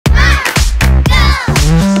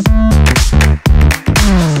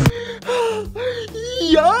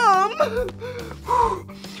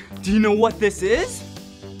Do you know what this is?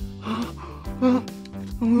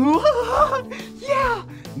 Yeah,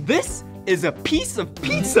 this is a piece of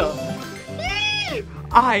pizza.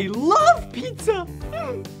 I love pizza.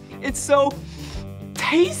 It's so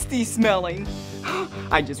tasty smelling.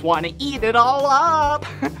 I just want to eat it all up.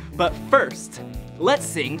 But first, let's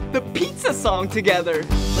sing the pizza song together.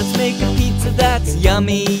 Let's make a pizza that's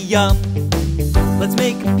yummy, yum. Let's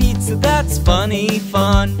make a pizza that's funny,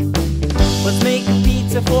 fun. Let's make a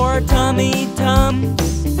pizza for our tummy tums.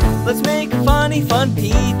 Let's make a funny, fun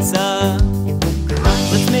pizza.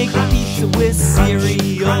 Let's make a pizza with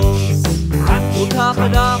cereals. We'll top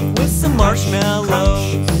it off with some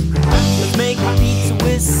marshmallows. Let's make a pizza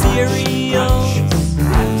with cereals.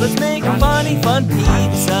 Let's make a funny, fun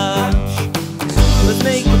pizza. Let's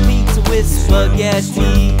make a pizza with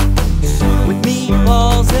spaghetti, with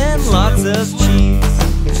meatballs and lots of cheese.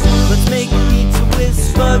 Let's make a pizza with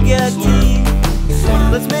spaghetti.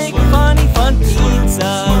 Let's make a funny, fun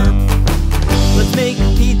pizza. Let's make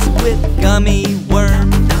a pizza with gummy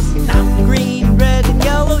worms, green, red, and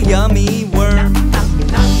yellow yummy worms.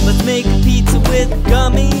 Let's make a pizza with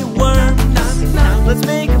gummy worms. Let's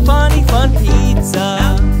make a funny, fun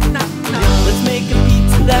pizza. Let's make a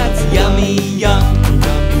pizza that's yummy, yum.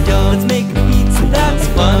 Let's make a pizza that's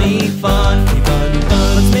funny, fun.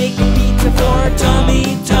 Let's make a pizza for our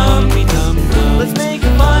tummy tum. Let's make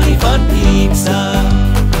a funny, fun pizza.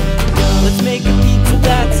 Let's make a pizza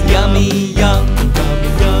that's yummy, yum.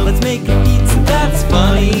 Let's make a pizza that's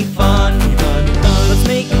funny, fun. Let's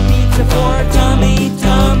make a pizza for our tummy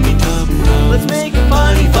tum. Let's make a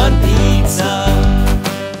funny, fun pizza.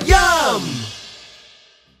 Yum!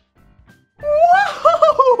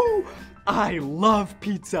 Whoa! I love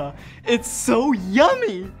pizza. It's so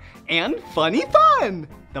yummy and funny fun.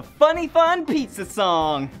 The funny fun pizza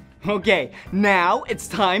song. Okay, now it's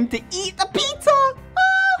time to eat the pizza.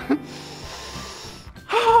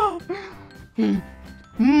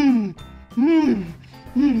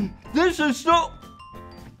 This is so...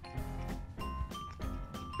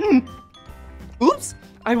 Oops,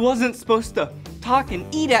 I wasn't supposed to talk and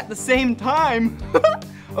eat at the same time.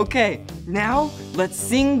 Okay, now let's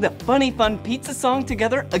sing the funny fun pizza song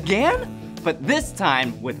together again, but this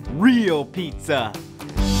time with real pizza.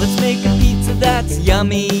 Let's make a pizza that's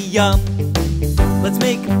yummy, yum. Let's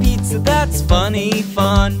make a pizza that's funny,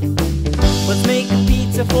 fun. Let's make a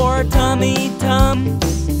pizza for our tummy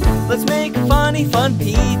tums. Let's make a funny, fun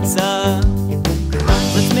pizza.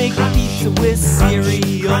 Let's make a pizza with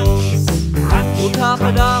cereals. We'll top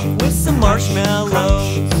it off with some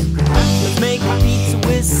marshmallows. Let's make a pizza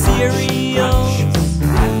with cereals.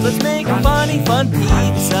 Let's make a funny, fun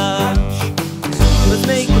pizza. Let's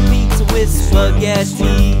make a pizza with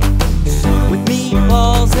spaghetti, with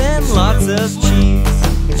meatballs and lots of cheese.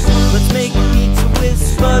 Let's make a pizza with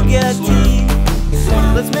spaghetti.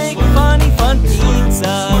 Let's make a funny, fun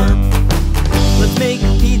pizza. Let's make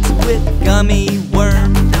a pizza with gummy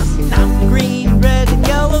worms, green, red, and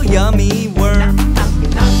yellow yummy worms.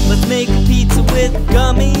 Let's make a pizza with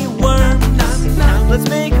gummy worms. Let's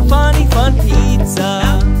make a funny, fun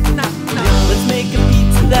pizza. Let's make a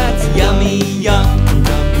pizza that's yummy, yum.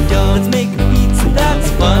 Let's make a pizza that's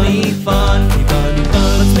funny, fun.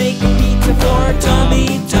 Let's make a pizza for our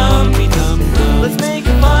tummy tum. Let's make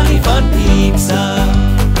a funny, fun pizza.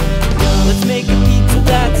 Let's make a pizza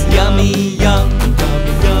that's yummy, yum.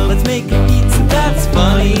 Let's make a pizza that's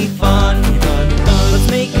funny, fun. Let's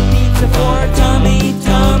make a pizza for our tummy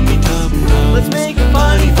tum. Let's make a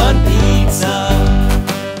funny, fun pizza.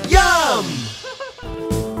 Yum!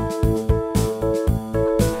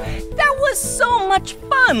 That was so much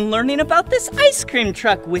fun learning about this ice cream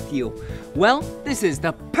truck with you. Well, this is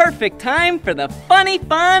the perfect time for the funny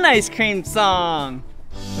fun ice cream song.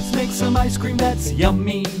 Let's make some ice cream that's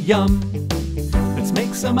yummy, yum. Let's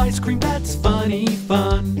make some ice cream that's funny,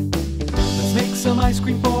 fun. Let's make some ice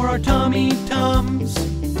cream for our tummy tums.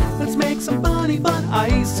 Let's make some funny, fun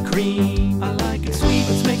ice cream. I like it sweet.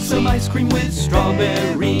 Let's make some ice cream with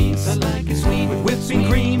strawberries. I like it sweet. With whipping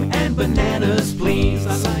cream and bananas, please.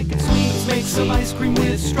 I like it sweet. Let's make some ice cream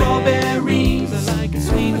with strawberries. I like it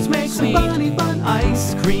sweet. Let's make some funny, fun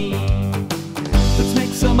ice cream. Let's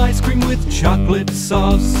make some ice cream with chocolate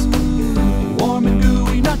sauce, warm and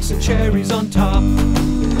gooey nuts and cherries on top.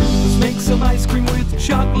 Let's make some ice cream with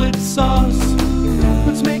chocolate sauce.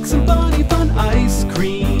 Let's make some funny fun ice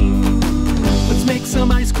cream. Let's make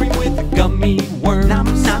some ice cream with gummy worms. Nom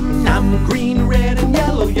nom nom. Green, red, and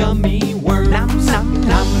yellow yummy worms. Nom nom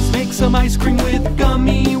nom. Let's make some ice cream with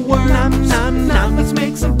gummy worms. Nom nom nom. Let's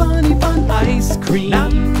make some funny fun ice cream.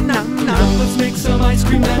 Nom nom nom. Let's make some ice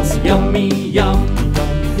cream that's yummy, yum.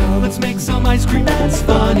 Let's make some ice ice cream that's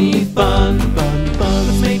funny fun.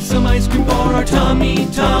 Let's make some ice cream for our tummy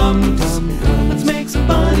tums. Let's make some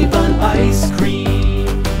funny fun ice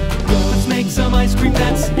cream. Let's make some ice cream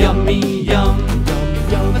that's yummy yum.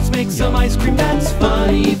 Let's make some ice cream that's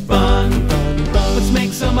funny fun. Let's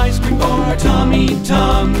make some ice cream for our tummy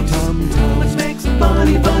tums. Let's make some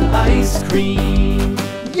funny fun ice cream.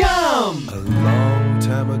 Yum! A long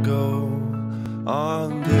time ago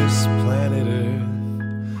on this planet Earth,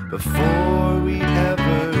 before we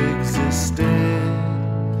ever existed,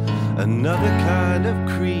 another kind of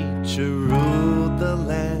creature ruled the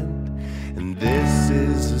land, and this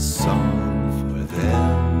is a song for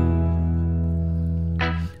them.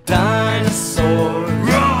 Dinosaurs,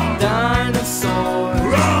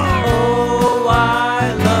 dinosaurs, oh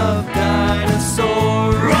I love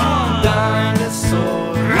dinosaurs.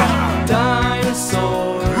 Dinosaurs,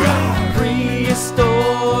 dinosaurs,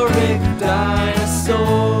 prehistoric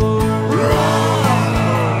dinosaurs.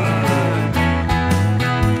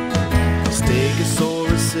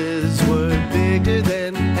 Stegosauruses were bigger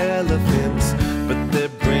than elephants, but their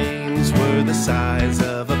brains were the size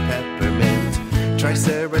of a peppermint.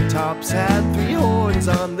 Triceratops had 3 horns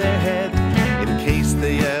on their head in case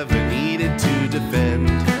they ever needed to defend.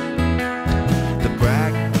 The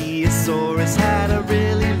Brachiosaurus had a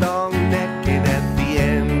really long neck, and at the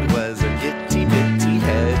end was an itty-bitty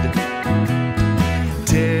head.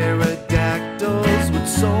 Pterodactyls would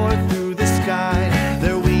soar through the sky.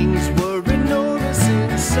 Their wings were enormous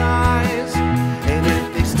in size, and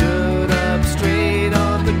if they stood up straight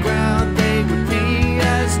on the ground, they would be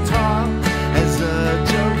as tall as a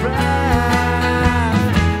giraffe.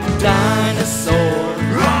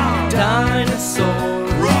 Dinosaurs,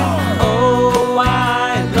 dinosaurs, oh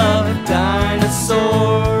I love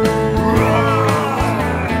dinosaurs.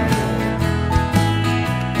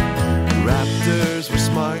 Raptors were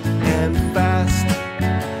smart and fast,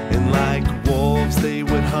 and like wolves they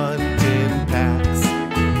would hunt in packs.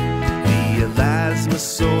 The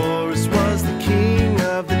Elasmosaurus was the king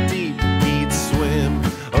of the deep. He'd swim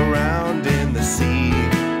around in the sea.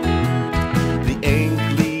 The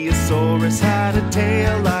Ankylosaurus had a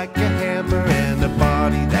tail like a hammer and a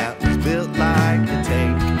body that was built like a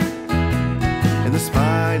tank. And the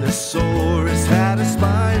Spinosaurus had a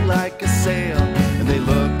spine like a sail, and they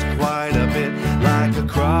looked quite a bit like a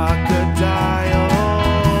crocodile.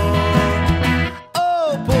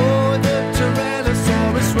 Oh boy, the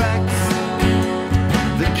Tyrannosaurus Rex,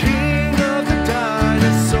 the king of the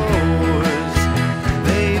dinosaurs.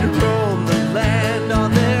 They'd roam the land on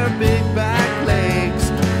their big back legs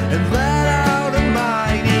and let out a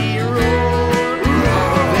mighty roar.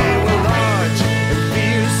 They were large and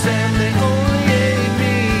fierce, and they only ate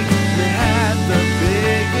meat. They had the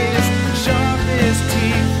biggest, sharpest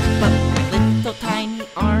teeth. But my little tiny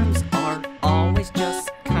arms are always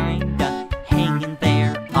just kinda hanging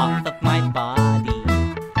there off of my body.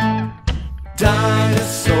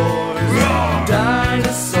 Dinosaurs,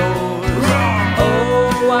 dinosaurs,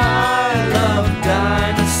 oh I love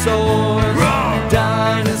dinosaurs.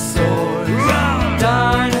 Dinosaurs,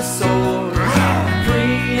 dinosaurs,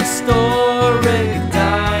 prehistoric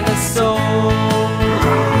dinosaurs.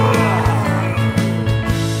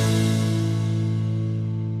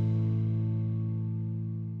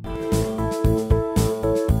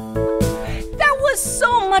 That was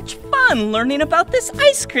so much fun learning about this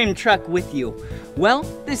ice cream truck with you. Well,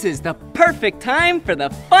 this is the perfect time for the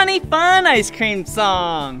funny fun ice cream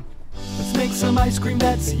song. Let's make some ice cream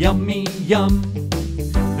that's yummy yum.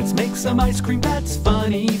 Let's make some ice cream that's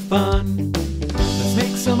funny fun. Let's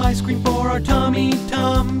make some ice cream for our tummy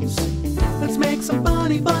tums. Let's make some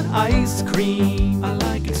funny fun ice cream. I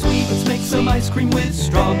like it sweet. Let's make some ice cream with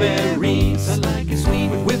strawberries. I like it sweet.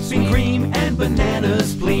 With whipping cream and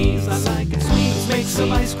bananas, please. I like it sweet. Let's make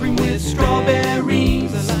some ice cream with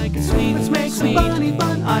strawberries. I like it sweet. Let's make some funny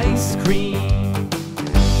fun ice cream.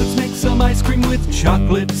 Let's make some ice cream with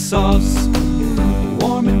chocolate sauce.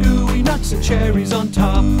 Warm and gooey nuts and cherries on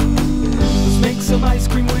top. Let's make some ice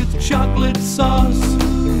cream with chocolate sauce.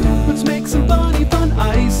 Let's make some funny fun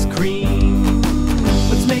ice cream.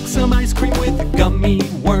 Let's make some ice cream with gummy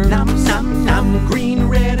worms. Nom nom nom. Green,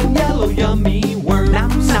 red, and yellow yummy worms.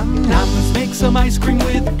 Nom nom nom. Let's make some ice cream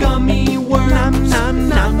with gummy worms. Nom nom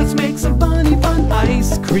nom. Let's make some funny fun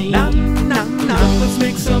ice cream. Nom nom nom. Let's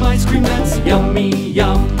make some ice cream that's yummy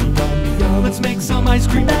yum. Let's make some ice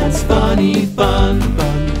cream that's funny fun.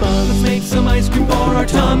 Let's make some ice cream for our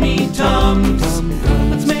tummy tums.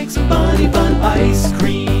 Let's make some funny fun ice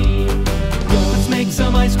cream. Let's make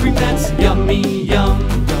some ice cream that's yummy yum.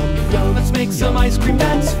 Let's make some ice cream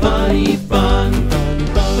that's funny fun.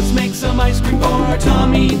 Let's make make some ice cream for our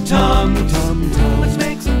tummy tums. Let's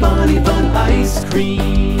make some funny fun ice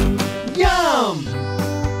cream. Yum!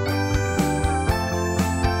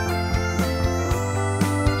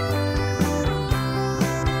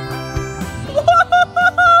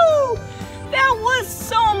 Whoa! That was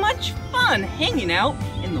so much fun hanging out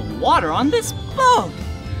in the water on this boat.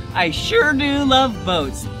 I sure do love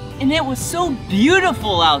boats, and it was so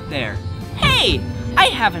beautiful out there. Hey, I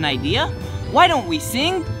have an idea. Why don't we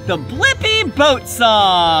sing the Blippi boat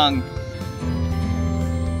song?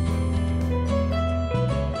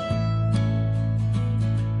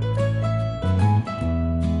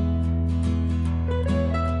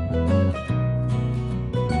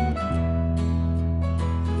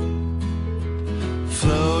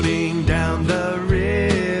 Floating down the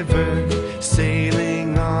river,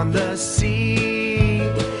 sailing on the sea,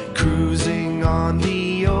 cruising on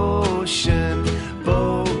the ocean,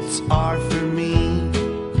 boats are for me.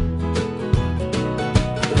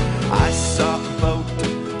 I saw a boat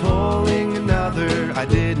pulling another, I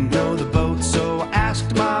didn't know the boat, so I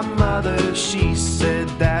asked my mother. She said,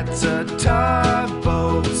 that's a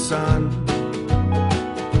tugboat, son.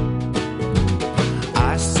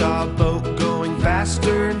 I saw a boat going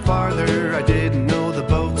faster and farther, I didn't know the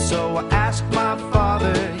boat, so I asked my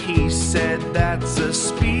father. He said, that's a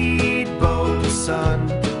speedboat, son.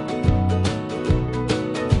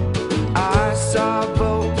 I saw a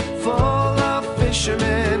boat full of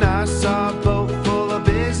fishermen, I saw a boat full of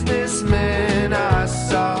businessmen, I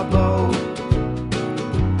saw a boat,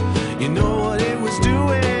 you know what it was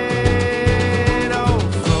doing? Oh,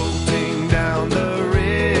 floating down the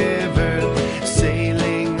river,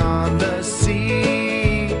 sailing on the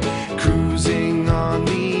sea, cruising on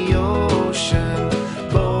the ocean,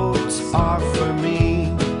 boats are for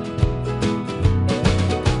me.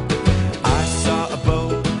 I saw a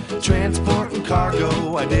boat transporting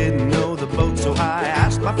cargo, I didn't know the boat, so I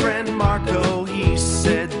asked my friend Marco. He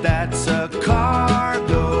said, that's a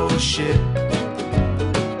cargo ship.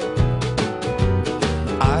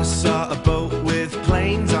 I saw a boat with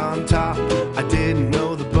planes on top, I didn't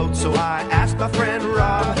know the boat, so I asked my friend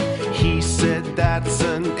Rob. He said, that's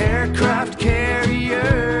an aircraft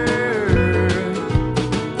carrier.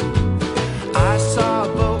 I saw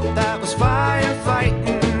a boat that was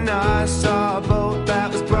firefighting, I saw a boat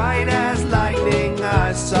that was bright as lightning,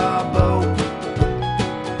 I saw a boat,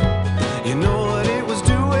 you know what it was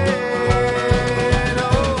doing?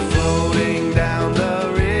 Oh, floating down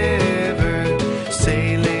the river,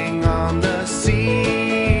 sailing on the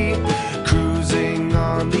sea, cruising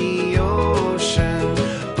on the ocean,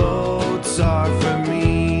 boats are for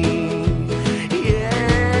me. Yeah.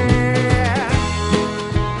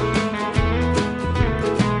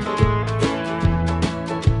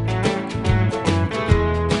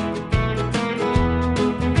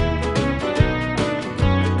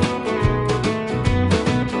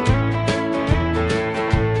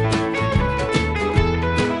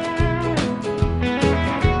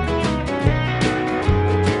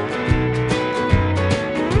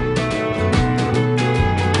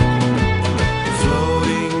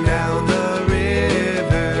 Floating down the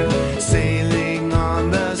river, sailing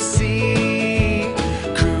on the sea,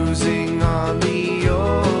 cruising on the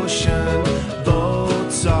ocean,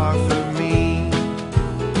 boats are for me.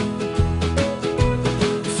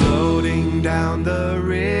 Floating down the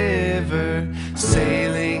river,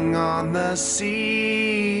 sailing on the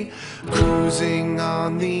sea, cruising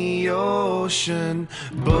on the ocean,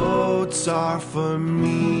 boats are for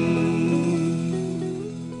me.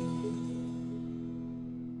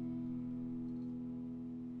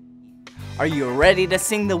 Are you ready to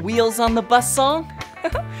sing the Wheels on the Bus song?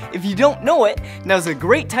 If you don't know it, now's a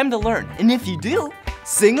great time to learn. And if you do,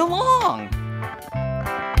 sing along.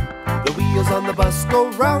 The wheels on the bus go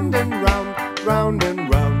round and round, round and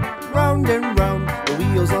round, round and round. The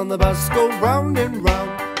wheels on the bus go round and round,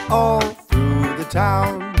 all through the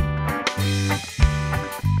town.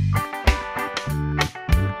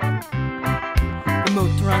 The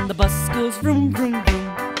motor on the bus goes vroom, vroom,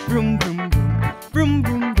 vroom, vroom, vroom, vroom, vroom,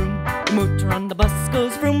 vroom, vroom. The motor on the bus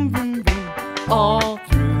goes vroom, vroom, vroom, all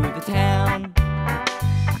through the town.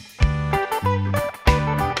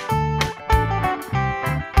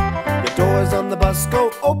 The doors on the bus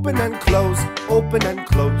go open and close, open and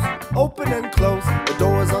close, open and close. The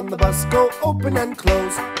doors on the bus go open and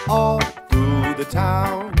close, all through the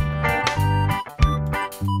town.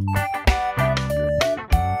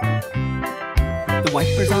 The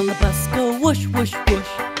wipers on the bus go whoosh, whoosh, whoosh,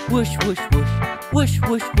 whoosh, whoosh, whoosh, whoosh,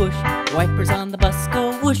 whoosh, whoosh. The wipers on the bus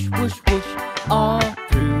go whoosh, whoosh, whoosh, all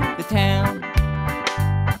through the town.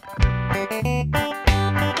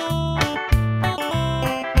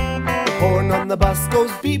 the bus goes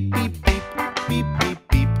beep, beep, beep, beep, beep,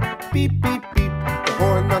 beep, beep, beep, beep. The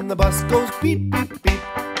horn on the bus goes beep, beep, beep,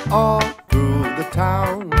 all through the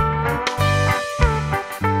town.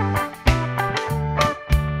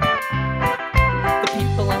 The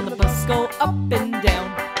people on the bus go up and down,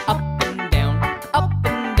 up and down, up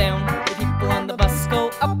and down. The people on the bus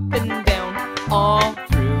go up and down, all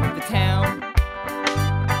through the town.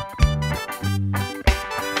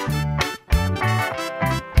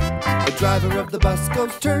 The driver of the bus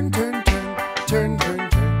goes turn, turn, turn, turn, turn,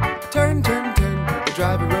 turn, turn, turn, turn. The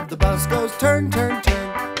driver of the bus goes turn, turn,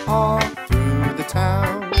 turn, all through the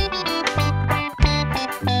town.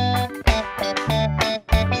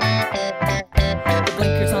 The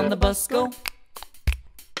blinkers on the bus go.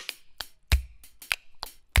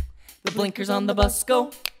 The blinkers on the bus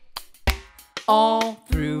go all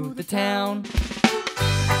through the town.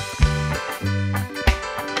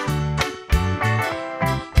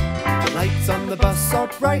 The lights on the bus are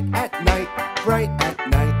bright at night, bright at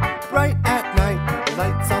night, bright at night. The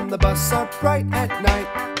lights on the bus are bright at night,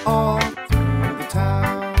 all through the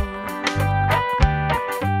town.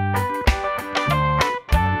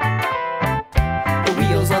 The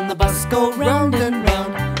wheels on the bus go round and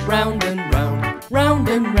round, round and round, round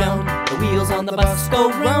and round. The wheels on the bus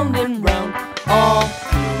go round and round, all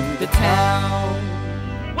through the town.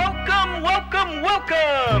 Welcome, welcome,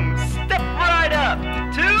 welcome! Step right up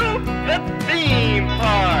to the theme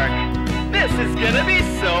park. This is gonna be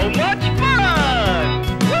so much fun!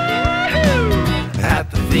 Woohoo! At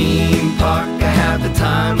the theme park, I have the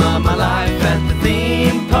time of my life. At the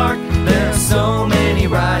theme park, there are so many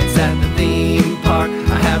rides. At the theme park,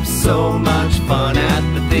 I have so much fun at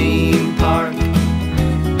the theme park.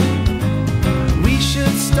 We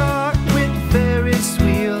should start with Ferris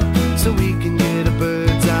wheel so we can get a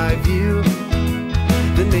bird's eye view.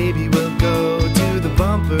 Then maybe we'll go to the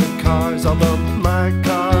bumper cars. I'll bump my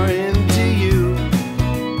car into you.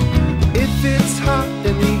 If it's hot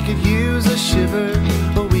and we could use a shiver,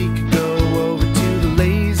 or we could go over to the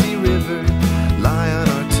lazy river, lie on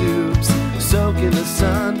our tubes, soak in the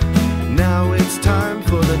sun. Now it's time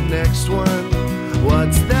for the next one.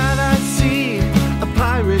 What's that I see? A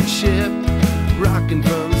pirate ship rocking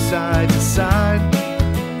from side to side.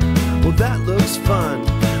 Well, that looks fun.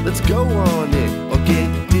 Let's go on it or get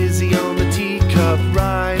dizzy on the teacup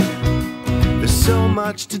ride. There's so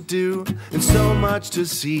much to do and so much to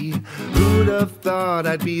see. Who'd have thought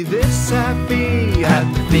I'd be this happy?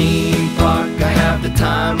 At the theme park, I have the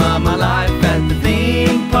time of my life. At the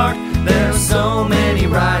theme park, there are so many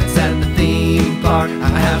rides. At the theme park,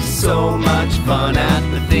 I have so much fun at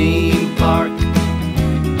the theme park.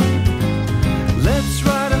 Let's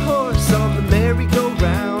ride a horse on the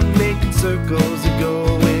merry-go-round, making circles and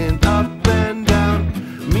going up and down.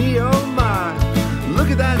 Me oh my, look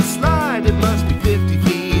at that slide. It must be 50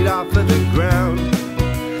 feet off of the ground.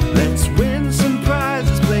 Let's win some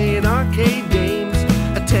prizes playing arcade games,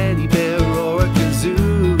 a teddy bear or a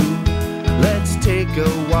kazoo. Let's take a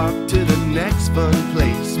walk to the next fun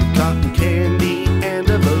place with cotton candy and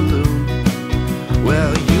a balloon.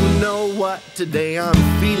 Well, you know what, today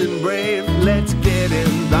I'm feeling brave. Let's get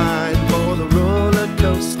in line for the roller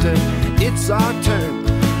coaster. It's our turn.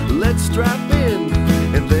 Let's strap in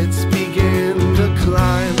and let's begin to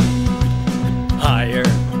climb. Higher,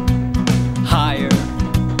 higher,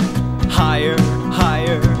 higher,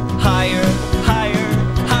 higher, higher, higher,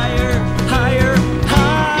 higher, higher,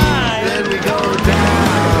 higher. Then we go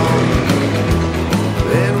down.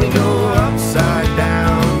 Then we go upside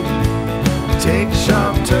down. Take a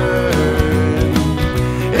sharp turn.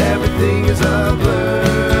 Everything is a blur.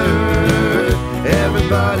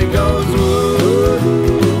 Everybody goes woo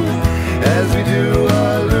as we do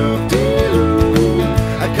a loop-de-loop.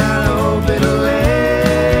 I kinda hope it'll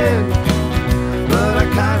land, but I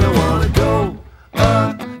kinda wanna go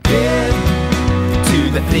again. To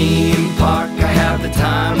the theme park, I have the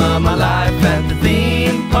time of my life. At the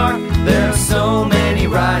theme park, there are so many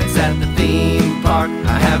rides. At the theme park,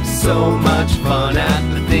 I have so much fun at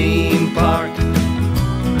the theme park.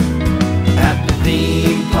 At the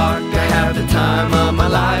theme park, I have the time of my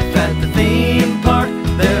life. At the theme park,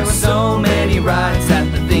 there are so many rides.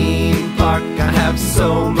 At the theme park, I have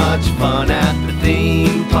so much fun at the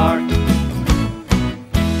theme park.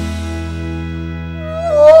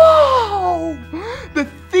 Whoa! The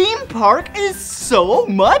theme park is so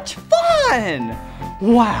much fun!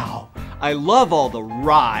 Wow, I love all the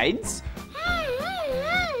rides.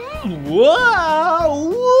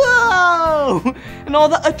 Whoa! Whoa! And all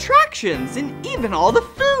the attractions and even all the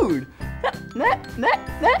food.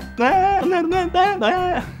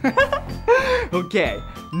 Okay,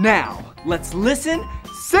 now let's listen,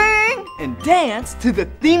 sing and dance to the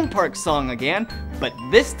theme park song again, but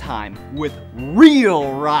this time with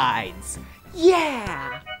real rides.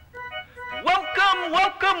 Yeah! Welcome,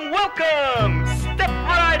 welcome, welcome! Step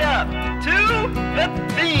right up to the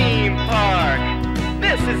theme park.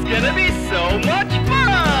 This is gonna be so much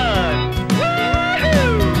fun!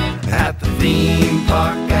 Woohoo! At the theme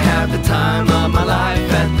park, I have the time of my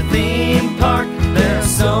life. At the theme park, there are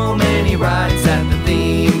so many rides. At the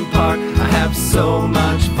theme park, I have so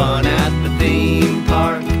much fun at the theme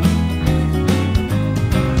park.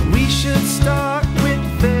 We should start with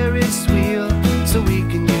Ferris wheel so we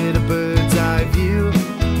can get a bird's eye view.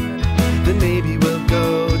 Then maybe we'll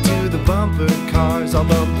go to the bumper cars. I'll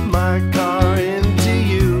bump my car into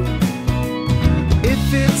you.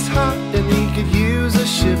 If it's hot and we could use a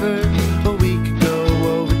shiver, or we could go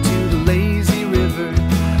over to the lazy river,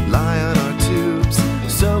 lie on our tubes,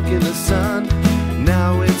 soak in the sun.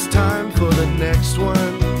 Now it's time for the next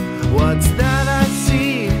one. What's that I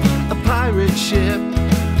see? A pirate ship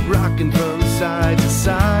rocking from side to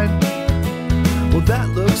side. Well, that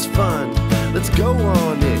looks fun. Let's go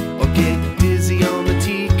on it or get dizzy on the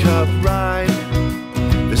teacup ride.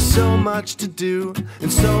 There's so much to do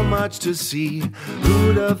and so much to see.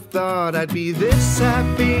 Who'd have thought I'd be this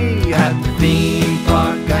happy? At the theme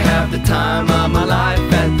park, I have the time of my life.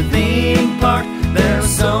 At the theme park, there are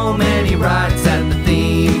so many rides. At the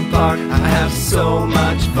theme park, I have so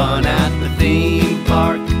much fun at the theme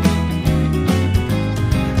park.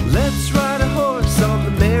 Let's ride a horse on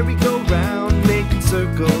the merry-go-round, making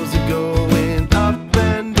circles and going up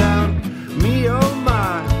and down. Me oh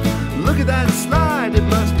my, look at that slide. It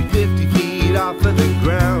must be 50 feet off of the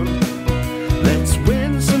ground. Let's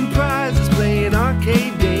win some prizes playing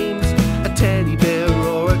arcade games, a teddy bear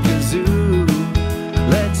or a kazoo.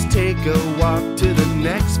 Let's take a walk to the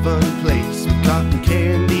next fun place with cotton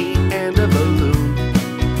candy and a balloon.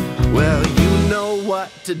 Well, you know what,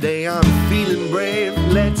 today I'm feeling brave.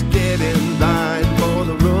 Let's get in line for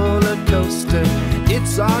the roller coaster.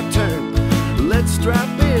 It's our turn. Let's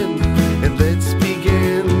strap in and let's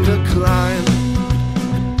begin to climb.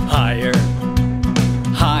 Higher,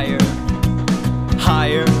 higher,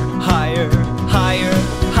 higher, higher, higher,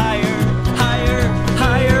 higher, higher,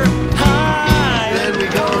 higher, higher. Then we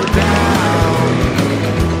go down.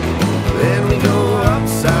 Then we go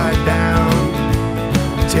upside down.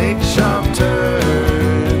 Take a sharp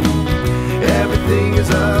turn. Everything is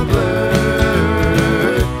a blur.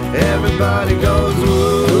 Everybody goes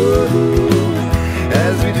woo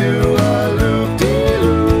as we do a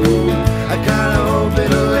loop-de-loop. I kinda hope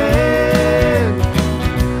it'll land,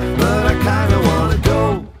 but I kinda wanna go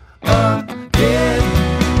again.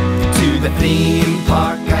 To the theme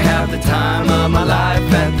park, I have the time of my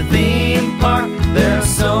life. At the theme park, there are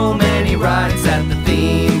so many rides. At the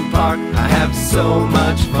theme park, I have so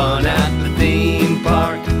much fun at the theme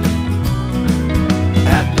park.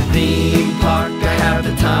 At the theme park, I have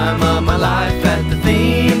the time of my life. At the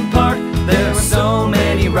theme park, there are so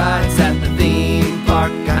many rides. At the theme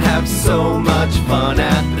park, I have so much fun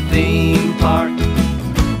at the theme park.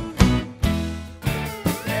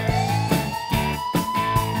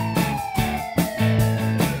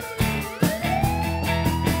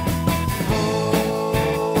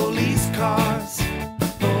 Police cars,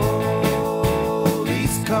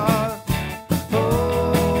 police cars,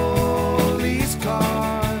 police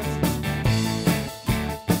cars.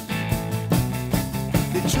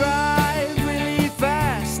 They drive really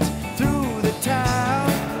fast through the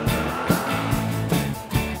town.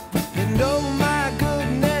 And oh my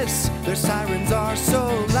goodness, their sirens are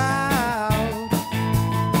so loud.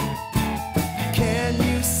 Can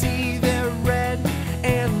you see their red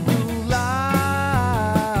and blue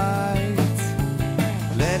lights,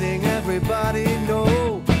 letting everybody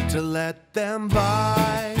know to let them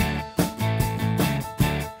by?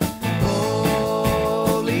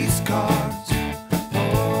 Police cars,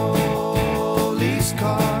 police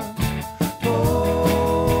cars,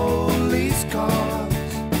 police cars.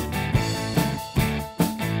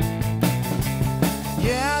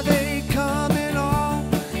 Yeah, they come in all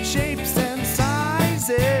shapes and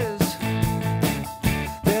sizes.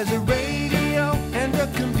 There's a radio and a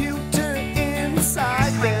computer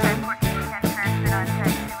inside them.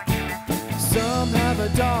 Some have a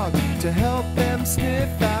dog to help them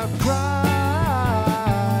sniff out crime.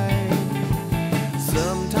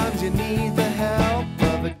 Sometimes you need the help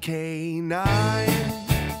of a canine.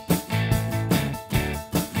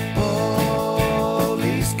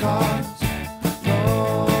 Police cars,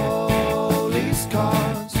 police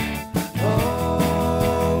cars,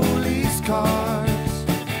 police cars.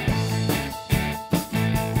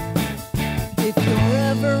 If you're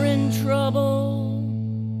ever in trouble,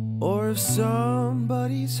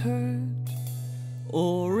 somebody's hurt,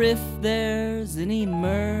 or if there's an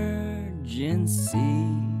emergency,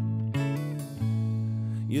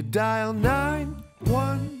 you dial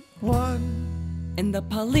 911, and the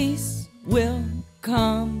police will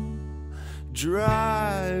come.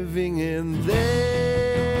 Driving in there,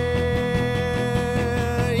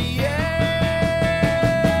 yeah.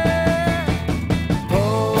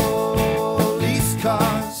 Police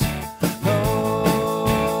cars,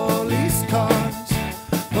 police cars,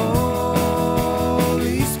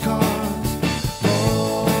 police cars,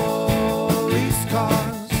 police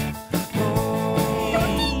cars,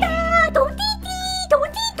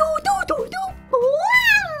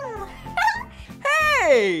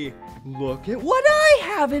 Hey! Look at what I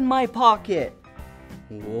have in my pocket.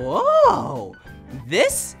 Whoa!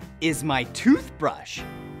 This is my toothbrush,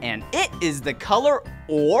 and it is the color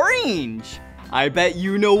orange. I bet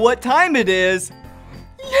you know what time it is.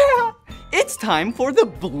 Yeah, it's time for the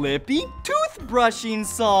Blippi toothbrushing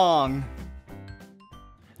song.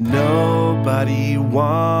 Nobody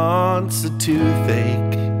wants a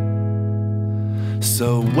toothache,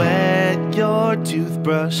 so wet your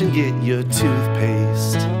toothbrush and get your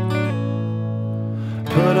toothpaste.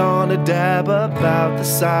 Put on a dab about the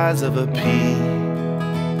size of a pea.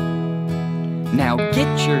 Now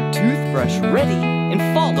get your toothbrush ready and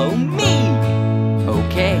follow me.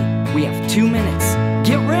 Okay, we have 2 minutes.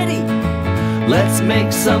 Get ready. Let's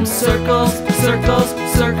make some circles, circles,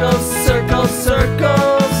 circles, circles,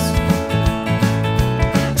 circles.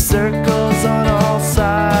 Circles on all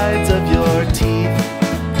sides of your teeth.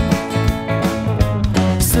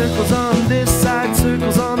 Circles on this side,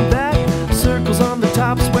 circles on that. Circles on the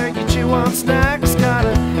tops where you chew on snacks.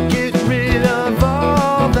 Gotta get rid of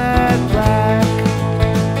all that plaque.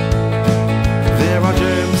 There are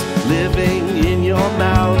germs living in your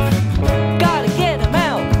mouth, Gotta get them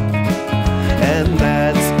out. and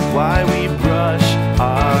that's why we brush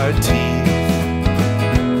our teeth.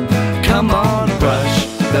 Come on, brush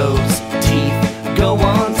those teeth. Go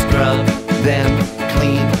on, scrub them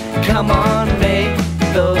clean. Come on, make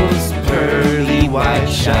those pearly white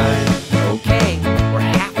shine. Okay, we're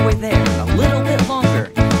halfway there. A little bit longer.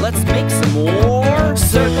 Let's make some more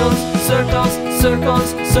Circles, circles,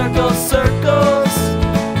 circles, circles, circles.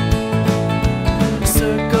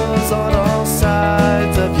 Circles on all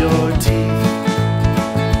sides of your teeth.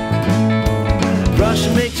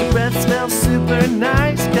 Brushing makes your breath smell super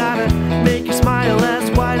nice. Gotta make you smile as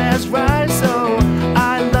white as rice. So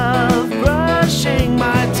I love brushing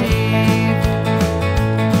my teeth.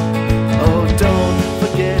 Oh, don't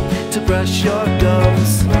forget to brush your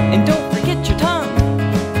gums. And don't forget your tongue.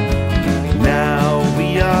 Now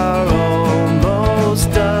we are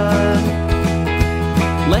almost done.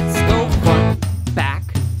 Let's go front, back,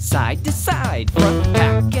 side to side. Front,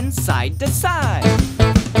 back, and side to side.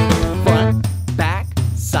 Front, back,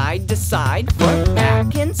 side to side. Front,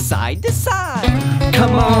 back, and side to side.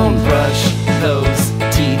 Come on, brush those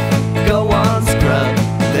teeth. Go on, scrub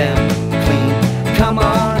them clean. Come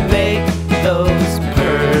on, make those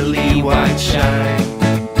pearly white shine.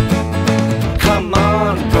 Come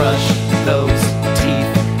on, brush those teeth.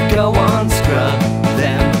 Go on, scrub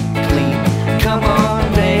them clean. Come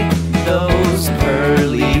on, make those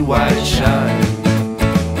pearly white shine.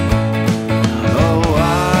 Oh,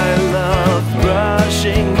 I love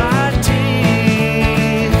brushing my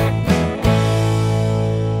teeth.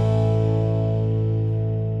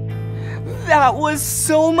 That was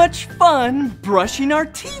so much fun brushing our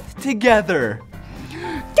teeth together.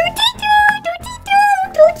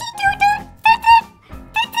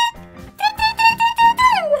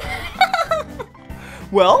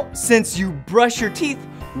 Well, since you brush your teeth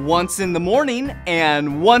once in the morning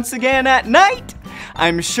and once again at night,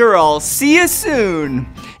 I'm sure I'll see you soon.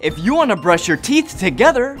 If you want to brush your teeth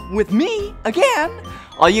together with me again,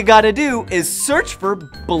 all you gotta do is search for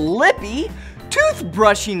Blippi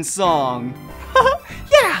Toothbrushing Song.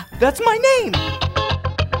 Yeah, that's my name.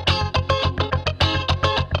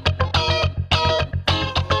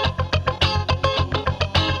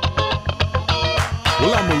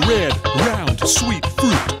 Well, I'm a red, round, sweet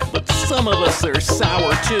fruit, but some of us are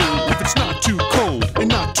sour too. If it's not too cold and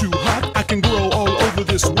not too hot, I can grow all over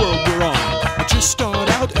this world we're on. I just start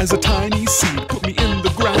out as a tiny seed, put me in the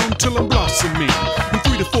ground till I'm blossoming. In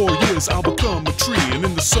 3 to 4 years I'll become a tree, and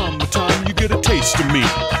in the summertime you get a taste of me.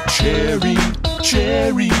 Cherry,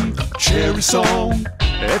 cherry, cherry song.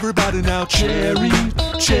 Everybody now, cherry,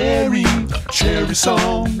 cherry, cherry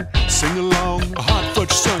song. Sing along, a hot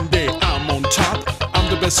fudge sundae, I'm on top. I'm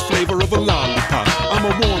the best flavor of a lollipop. I'm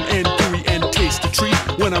a warm and gooey and tasty treat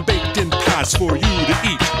when I'm baked in pies for you to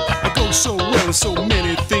eat. I go so well in so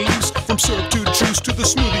many things, from syrup to juice to the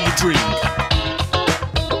smoothie you drink.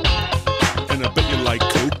 And I bet you like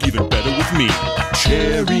Coke even better with me.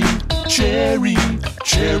 Cherry, cherry,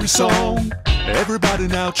 cherry song. Everybody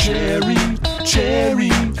now, cherry,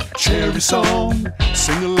 cherry, cherry song.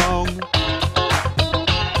 Sing along.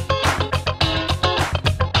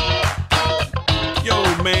 Yo,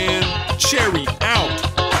 man, cherry out.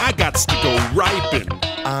 I gots to go ripen.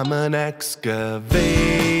 I'm an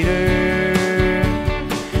excavator.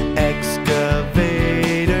 Excavator.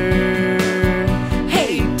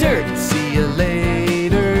 Hey, dirt! See you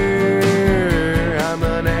later. I'm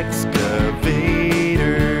an excavator.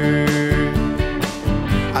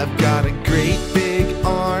 I've got a great big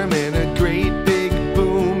arm and a great big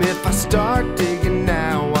boom. If I start digging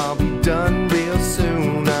now, I'll be done real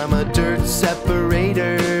soon. I'm a dirt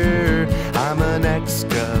separator. I'm an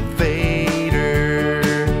excavator.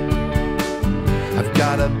 I've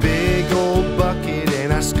got a big old bucket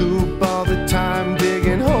and I scoop all the time,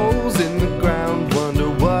 digging holes in the ground, wonder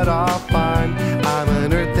what I'll find. I'm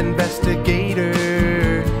an earth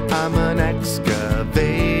investigator. I'm an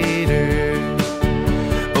excavator.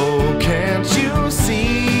 Oh, can't you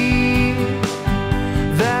see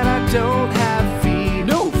that I don't have feet?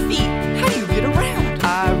 No feet? How do you get around?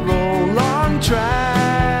 I roll on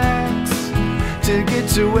tracks to get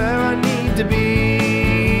to where I need to be.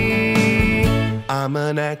 I'm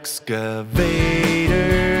an excavator.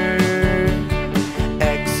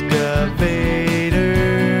 Excavator.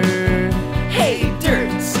 Hey,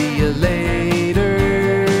 dirt! See you later.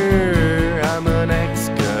 I'm an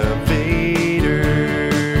excavator.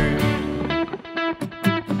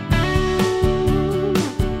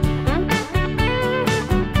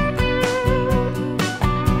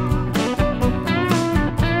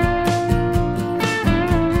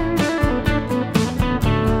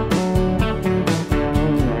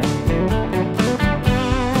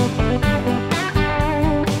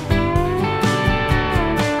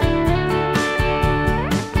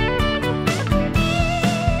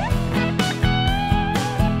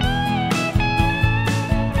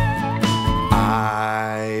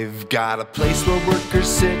 I've got a place where workers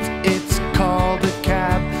sit, it's called a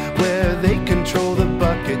cab, where they control the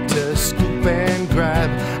bucket to scoop and grab.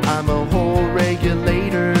 I'm a hole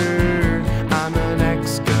regulator. I'm an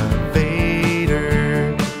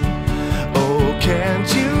excavator. Oh, can't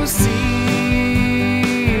you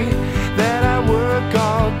see that I work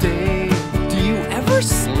all day? Do you ever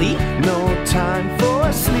sleep? No time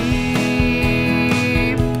for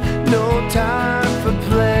sleep, no time for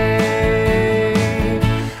play.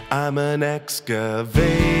 I'm an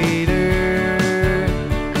excavator.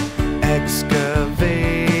 Excavator.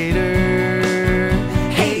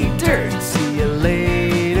 Hey, dirt! See you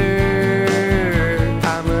later.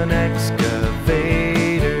 I'm an excavator.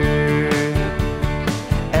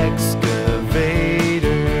 Excavator.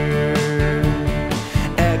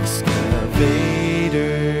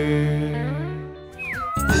 Excavator.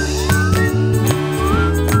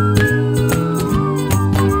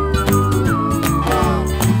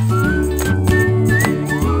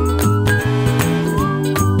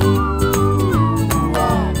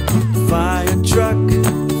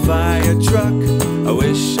 Fire truck, I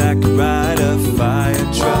wish I could ride a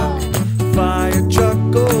fire truck. Fire truck,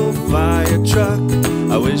 oh fire truck,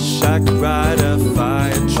 I wish I could ride a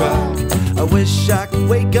fire truck. I wish I could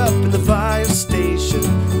wake up in the fire station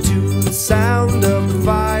to the sound of the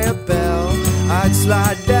fire bell. I'd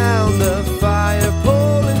slide down the fire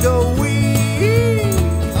pole and go wee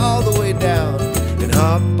all the way down and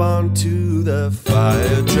hop onto the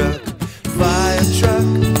fire truck. Fire truck,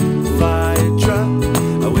 fire truck,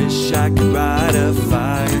 I wish I could ride a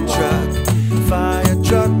fire truck. Fire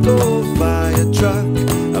truck, oh fire truck,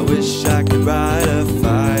 I wish I could ride a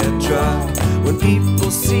fire truck. When people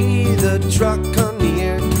see the truck come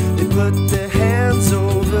near, they put their hands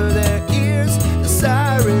over their ears. The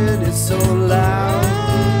siren is so loud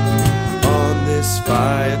on this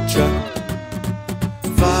fire truck.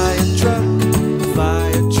 Fire truck,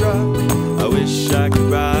 fire truck, I wish I could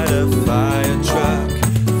ride a fire truck.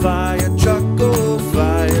 Fire truck, oh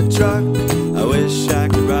fire truck, I wish I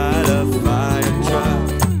could ride a fire truck.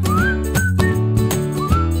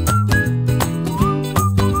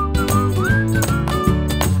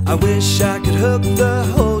 I wish I could hook the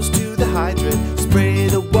hose to the hydrant, spray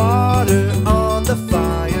the water on the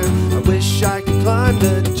fire. I wish I could climb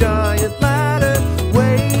the giant ladder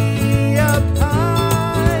way up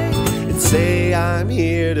high and say I'm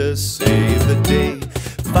here to save the day.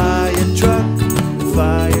 Fire truck,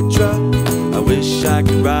 fire truck, I wish I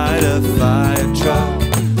could ride a fire truck.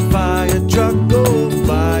 Fire truck, oh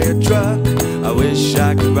fire truck, I wish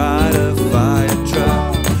I could ride a fire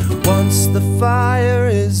truck. Once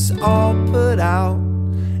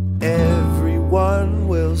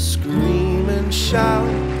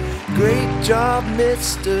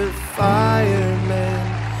Mr. Fireman,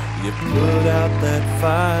 you put out that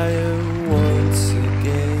fire once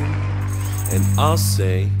again. And I'll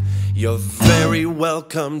say, you're very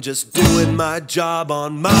welcome, just doing my job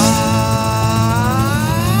on my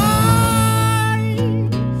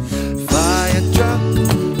fire truck,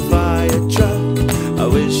 fire truck. I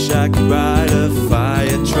wish I could ride a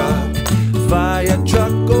fire truck, fire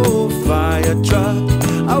truck, oh fire truck.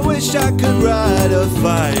 I wish I could ride a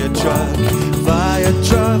fire truck, fire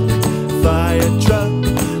truck, fire truck.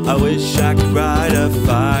 I wish I could ride a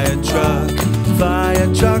fire truck,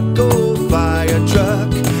 oh fire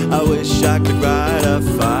truck. I wish I could ride a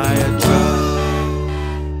fire truck.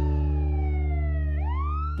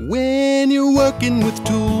 When you're working with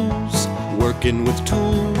tools,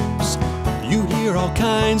 you hear all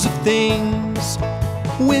kinds of things.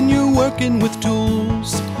 When you're working with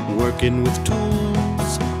tools,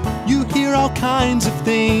 you hear all kinds of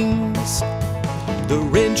things. The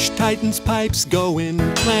wrench tightens pipes going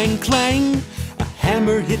clang, clang. A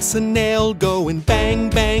hammer hits a nail going bang,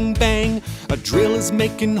 bang, bang. A drill is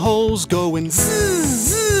making holes going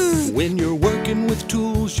zzz, zzz. When you're working with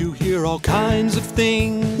tools, you hear all kinds of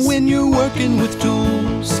things. When you're working with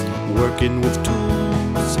tools,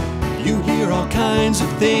 you hear all kinds of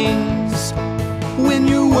things. When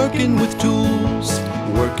you're working with tools,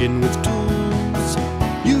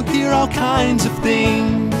 you hear all kinds of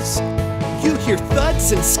things. You hear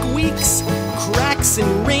thuds and squeaks, cracks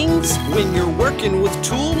and rings. When you're working with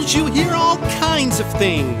tools, you hear all kinds of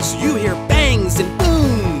things. You hear bangs and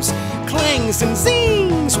booms, clangs and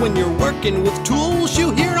zings. When you're working with tools,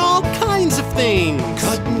 you hear all kinds of things.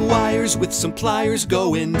 Cutting wires with some pliers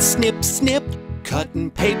going snip, snip. Cutting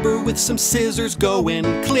paper with some scissors going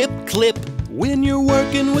clip, clip. When you're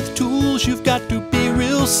working with tools, you've got to be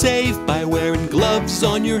real safe by wearing gloves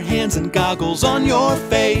on your hands and goggles on your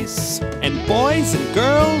face. And boys and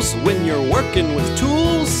girls, when you're working with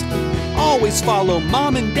tools, always follow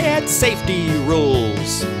mom and dad's safety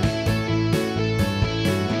rules.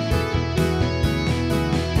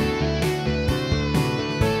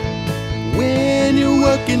 When you're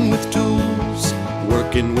working with tools,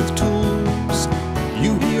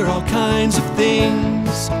 you hear all kinds of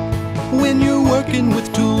things. When you're working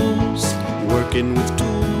with tools,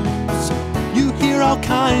 you hear all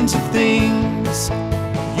kinds of things.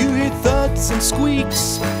 You hear thuds and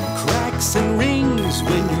squeaks, cracks and rings.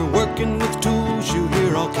 When you're working with tools, you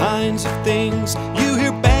hear all kinds of things. You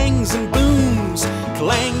hear bangs and booms,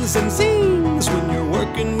 clangs and zings. When you're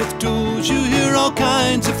working with tools, you hear all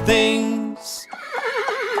kinds of things.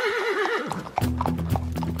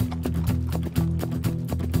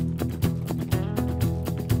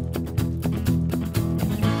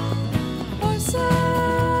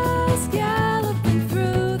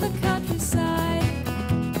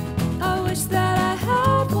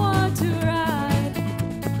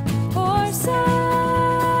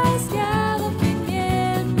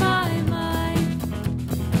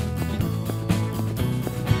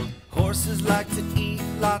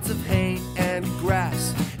 Lots of hay and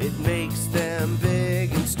grass, it makes them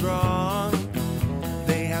big and strong.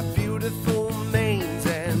 They have beautiful manes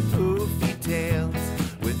and poofy tails,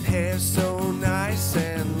 with hair so nice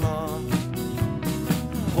and long.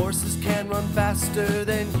 Horses can run faster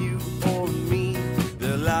than you or me,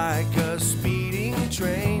 they're like a speeding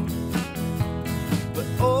train. But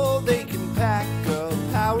oh, they can pack a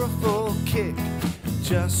powerful kick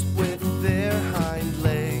just with their hind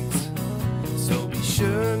legs. So be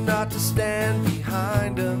sure not to stand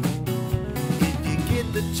behind them if you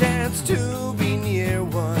get the chance to be near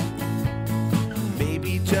one.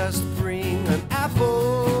 Maybe just bring an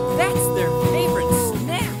apple. That's their favorite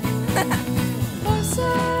snack.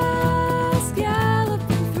 Horses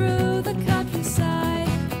galloping through the countryside.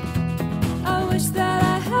 I wish that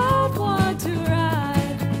I had one to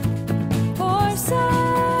ride. Horses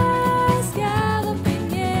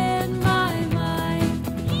galloping in my mind.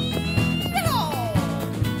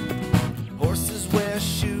 Horses wear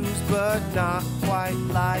shoes, but not quite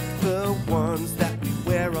like the ones that we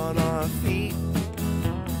wear on our feet.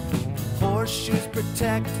 Horseshoes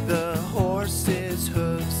protect the horse's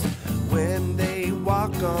hooves when they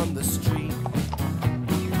walk on the street.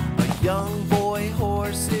 A young boy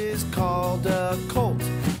horse is called a colt,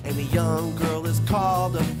 and a young girl is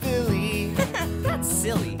called a filly. That's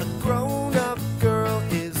silly. A grown-up girl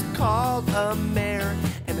is called a mare,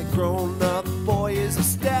 and a grown-up boy is a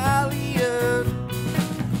stallion.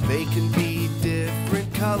 They can be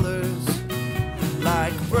different colors,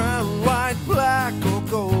 like brown, white, black, or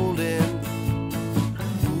golden.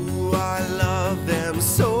 Ooh, I love them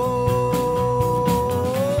so.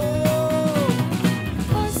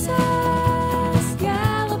 Horses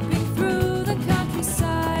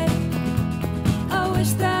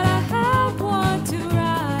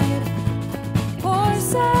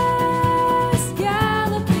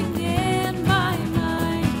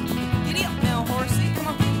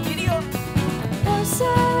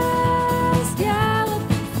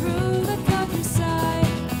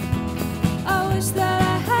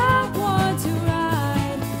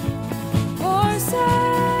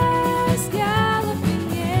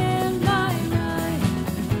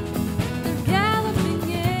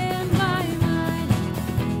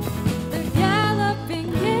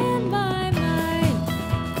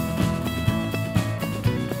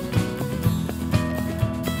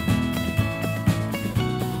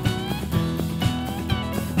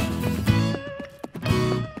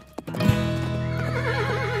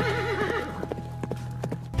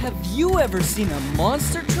Have you ever seen a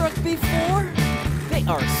monster truck before? They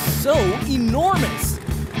are so enormous.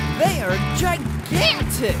 They are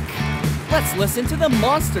gigantic. Let's listen to the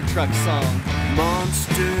monster truck song.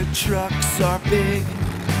 Monster trucks are big.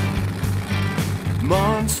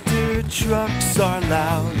 Monster trucks are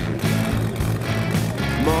loud.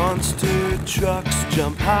 Monster trucks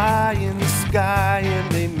jump high in the sky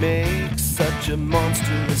and they make such a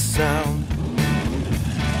monstrous sound.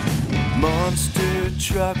 Monster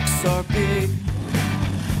trucks are big.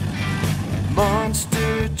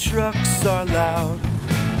 Monster trucks are loud.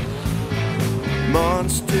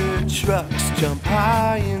 Monster trucks jump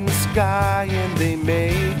high in the sky and they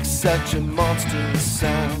make such a monstrous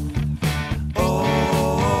sound. Oh,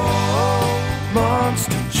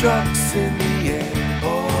 monster trucks in the air.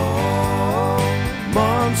 Oh,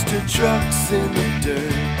 monster trucks in the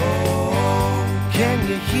dirt. Oh, can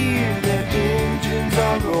you hear their engines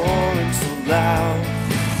are roaring so loud?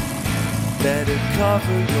 Better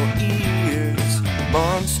cover your ears.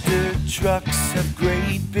 Monster trucks have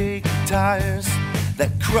great big tires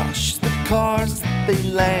that crush the cars that they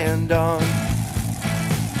land on.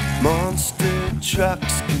 Monster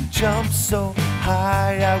trucks can jump so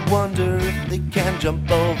high, I wonder if they can jump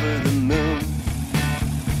over the moon.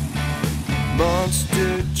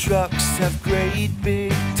 Monster trucks have great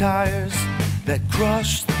big tires that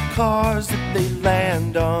crush the cars that they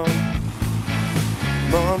land on.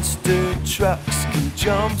 Monster trucks can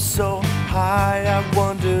jump so high, I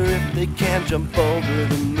wonder if they can jump over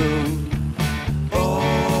the moon.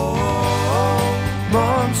 Oh,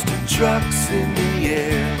 monster trucks in the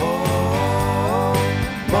air. Oh,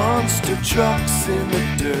 monster trucks in the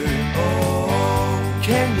dirt. Oh,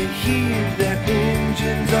 can you hear their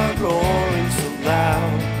engines are roaring so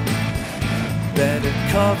loud? Better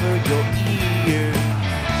cover your ears.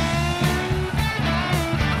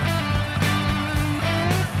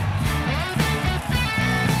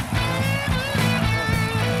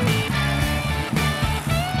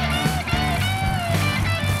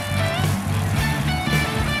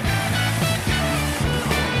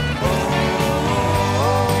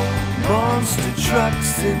 Monster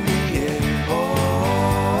trucks in the air.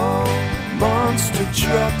 Oh, monster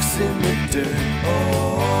trucks in the dirt.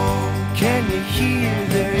 Oh, can you hear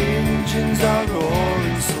their engines are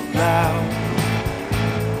roaring so loud?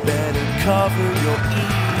 Better cover your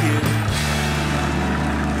ears.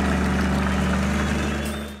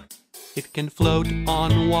 It can float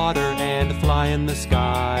on water and fly in the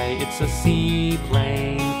sky. It's a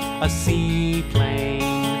seaplane, a seaplane.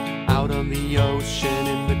 Out on the ocean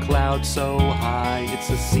in the clouds so high. It's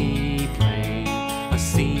a seaplane, a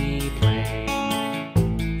seaplane.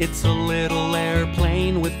 It's a little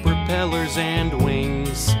airplane with propellers and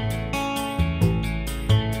wings,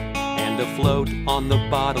 and a float on the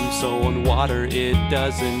bottom so on water it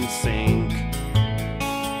doesn't sink.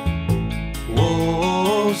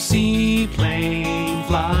 Whoa, seaplane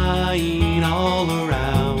flying all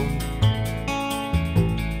around.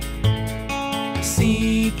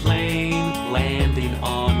 Seaplane landing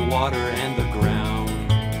on water and the ground.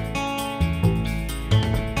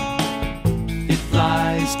 It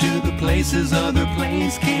flies to the places other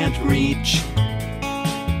planes can't reach,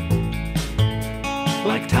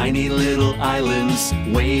 like tiny little islands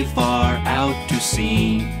way far out to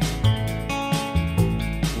sea.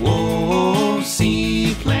 Whoa,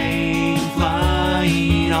 seaplane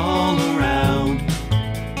flying all around.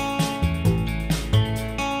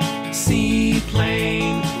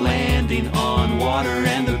 Seaplane landing on water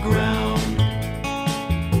and the ground.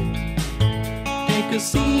 Take a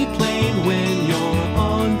seaplane when you're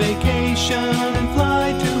on vacation and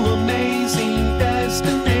fly to amazing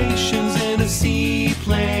destinations in a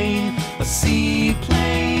seaplane, a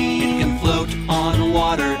seaplane. It can float on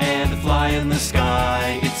water and fly in the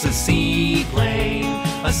sky. It's a seaplane,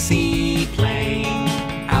 a seaplane.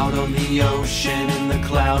 Out on the ocean in the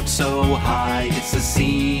clouds so high. It's a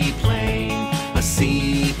seaplane, a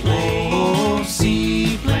seaplane. Oh,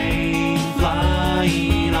 seaplane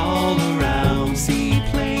flying all around.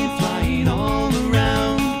 Seaplane flying all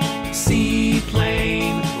around.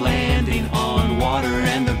 Seaplane landing on water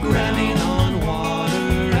and the ground. Landing on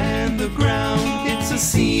water and the ground. It's a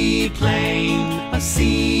seaplane, a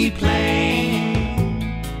seaplane.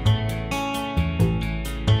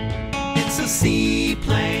 It's a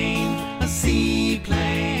seaplane, a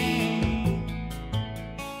seaplane.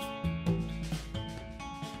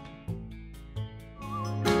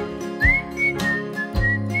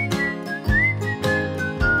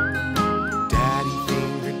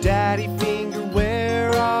 Daddy finger, where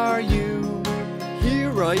are you?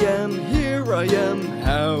 Here I am,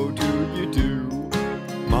 how do you do?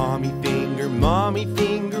 Mommy finger, Mommy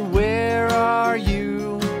Finger, where are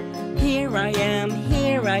you? Here I am,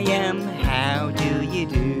 how do you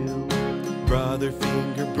do? Brother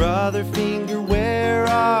Finger, where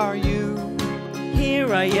are you?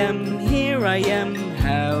 Here I am,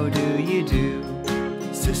 how do you do?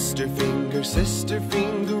 Sister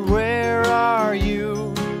Finger, where are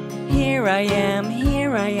you? Here I am,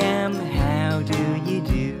 how do you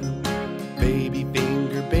do? Baby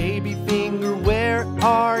Finger, where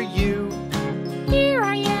are you? Here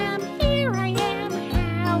I am,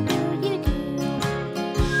 how do you do?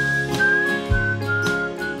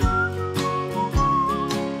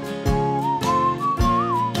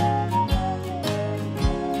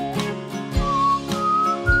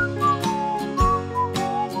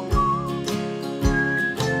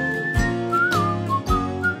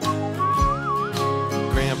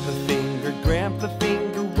 Grandpa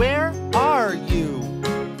Finger, where are you?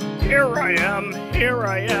 Here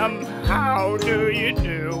I am, how do you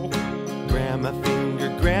do? Grandma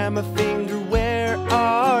Finger, where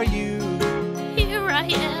are you? Here I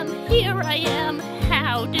am,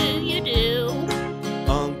 how do you do?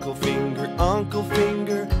 Uncle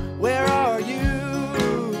Finger, where are you?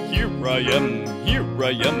 Here I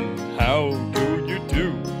am, how do you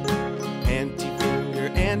do?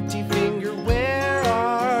 Auntie Finger, where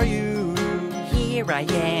are you? Here I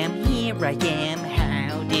am,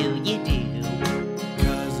 how do you do?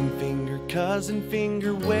 Cousin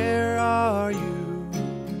Finger, where are you?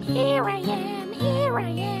 Here I am,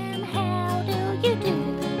 how do you do?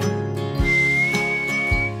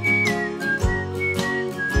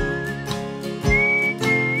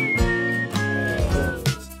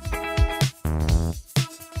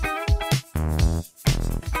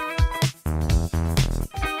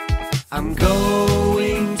 I'm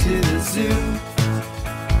going to the zoo.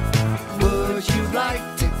 Would you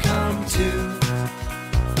like to come too?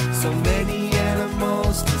 So many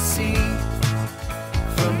animals to see,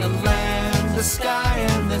 from the land, the sky,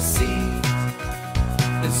 and the sea.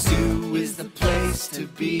 The zoo is the place to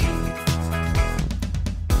be.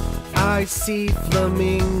 I see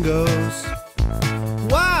flamingos.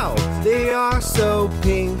 Wow, they are so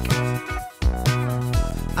pink.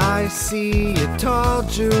 I see a tall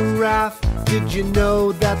giraffe. Did you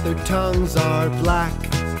know that their tongues are black?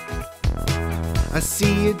 I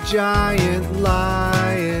see a giant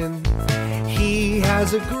lion. He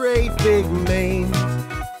has a great big mane.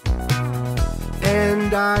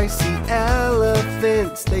 And I see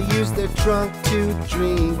elephants. They use their trunk to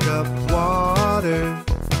drink up water.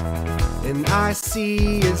 And I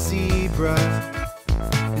see a zebra.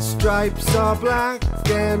 His stripes are black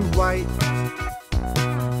and white.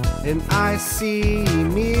 And I see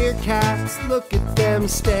meerkats. Look at them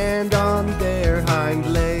stand on their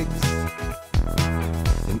hind legs.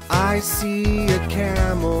 And I see a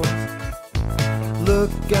camel.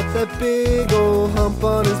 Look at the big old hump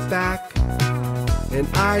on his back. And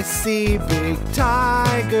I see big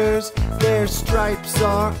tigers. Their stripes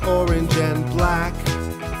are orange and black.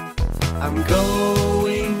 I'm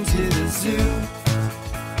going to the zoo.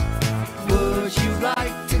 Would you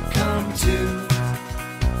like to come too?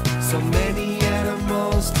 So many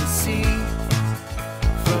animals to see,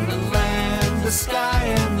 from the land, the sky,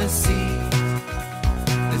 and the sea.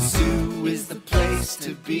 The zoo is the place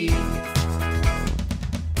to be.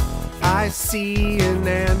 I see an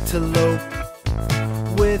antelope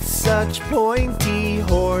with such pointy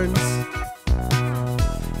horns.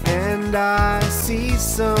 And I see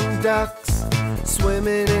some ducks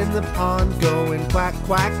swimming in the pond going quack,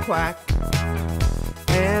 quack, quack.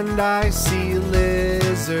 And I see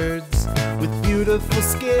lizards with beautiful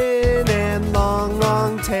skin and long,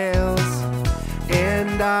 long tails.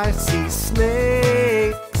 And I see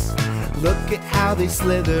snakes. Look at how they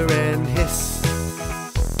slither and hiss.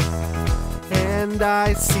 And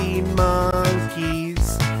I see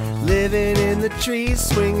monkeys living in the trees,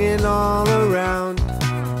 swinging all around.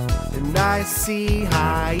 And I see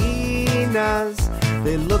hyenas.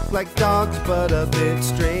 They look like dogs but a bit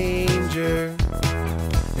stranger.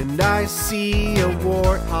 And I see a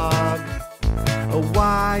warthog, a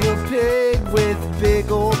wild pig with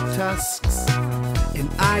big old tusks. And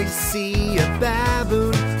I see a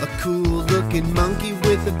baboon, a cool looking monkey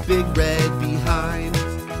with a big red behind.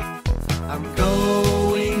 I'm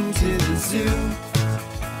going to the zoo.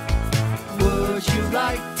 Would you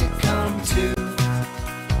like to come too?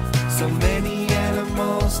 So many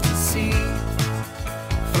animals to see,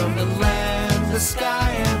 from the land, the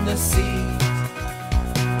sky, and the sea.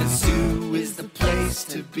 The zoo is the place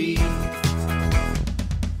to be.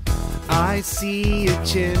 I see a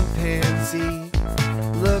chimpanzee,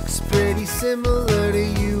 looks pretty similar to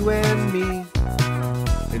you and me.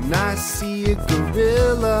 And And I see a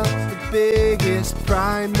gorilla, the biggest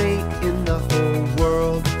primate in the whole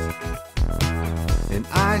world. And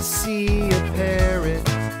I see a parrot,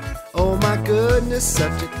 oh my goodness,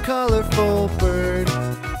 such a colorful bird.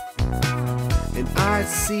 And I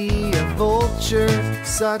see a vulture,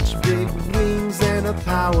 such big wings and a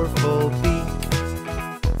powerful beak.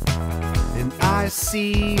 And I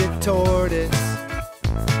see a tortoise,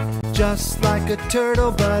 just like a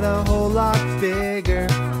turtle but a whole lot bigger.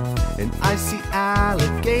 And I see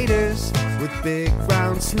alligators with big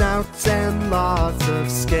round snouts and lots of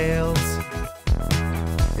scales.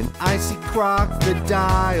 And I see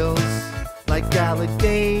crocodiles, like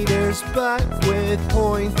alligators but with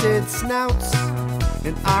pointed snouts.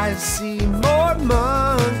 And I see more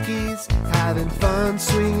monkeys having fun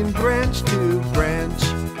swinging branch to branch.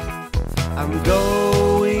 I'm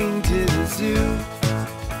going to the zoo.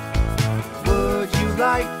 Would you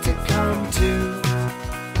like to come too?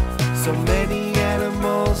 So many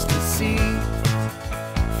animals to see,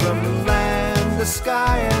 from the land, the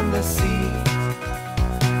sky and the sea.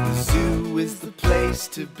 The zoo is the place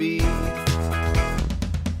to be.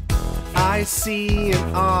 I see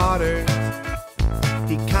an otter,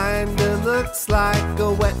 he kinda looks like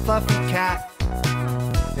a wet fluffy cat.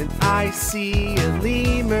 And I see a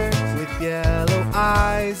lemur with yellow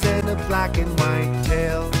eyes and a black and white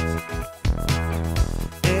tail.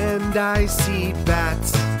 And I see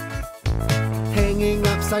bats hanging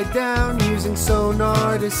upside down using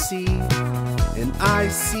sonar to see. And I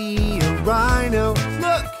see a rhino,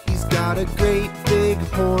 look, he's got a great big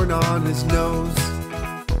horn on his nose.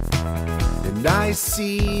 And I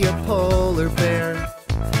see a polar bear,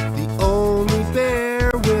 the only bear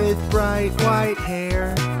with bright white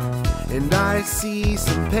hair. And I see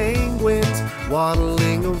some penguins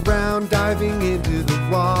waddling around, diving into the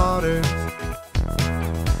water.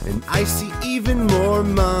 And I see even more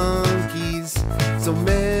monkeys, so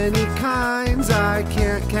many kinds I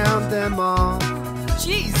can't count them all.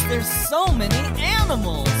 Jeez, there's so many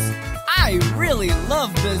animals. I really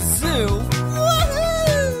love the zoo.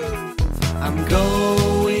 Woohoo! I'm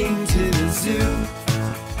going to the zoo.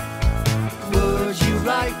 Would you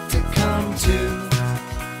like to come too?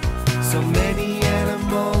 So many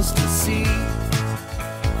animals to see,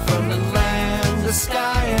 from the land, the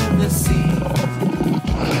sky and the sea.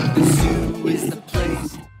 The zoo is the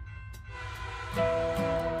place.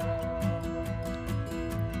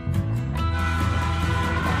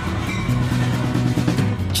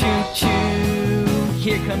 Choo-choo,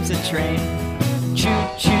 here comes a train.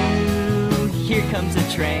 Choo-choo, here comes a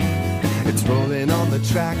train. It's rolling on the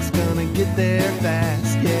tracks, gonna get there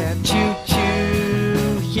fast, yeah.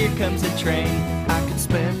 Choo-choo, here comes a train. I could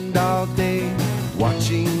spend all day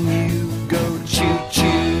watching you go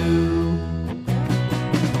choo-choo.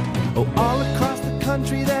 Oh, all across the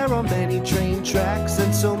country there are many train tracks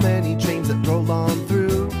and so many trains that roll on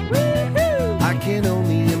through. I can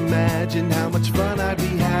only imagine how much fun I'd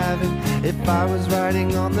be having if I was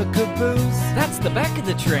riding on the caboose. That's the back of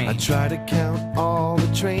the train. I try to count all the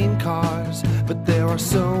train cars, but there are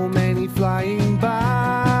so many flying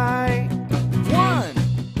by. 1,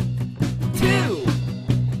 2,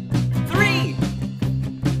 3,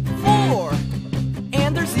 4,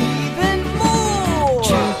 and there's even more.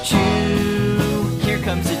 Choo-choo, here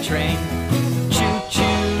comes a train.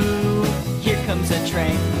 Choo-choo, here comes a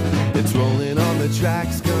train. It's rolling on the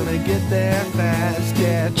tracks, gonna get there fast,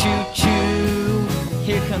 yeah. Choo-choo,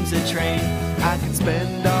 here comes a train. I could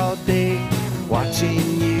spend all day watching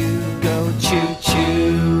you go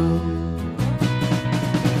choo-choo.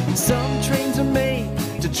 Some trains are made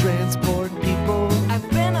to transport people. I've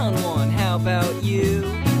been on one, how about you?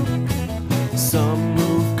 Some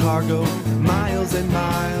move cargo miles and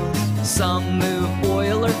miles. Some move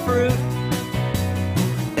oil or fruit.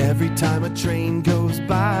 Every time a train goes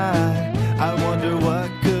by, I wonder what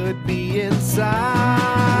could be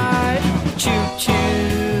inside.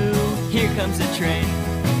 Choo-choo, here comes a train.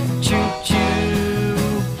 Choo-choo,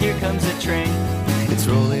 here comes a train. It's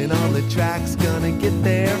rolling on the tracks, gonna get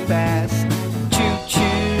there fast.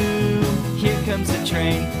 Choo-choo, here comes a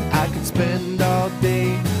train. I could spend all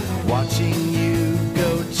day watching you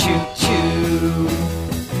go choo-choo.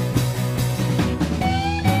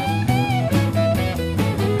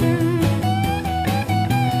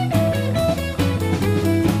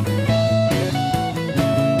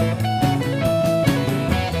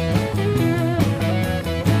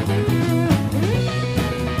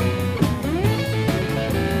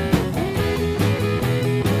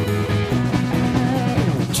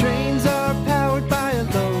 Trains are powered by a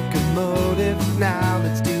locomotive. Now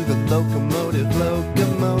let's do the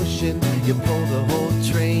locomotion. You pull the whole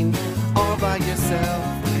train all by yourself.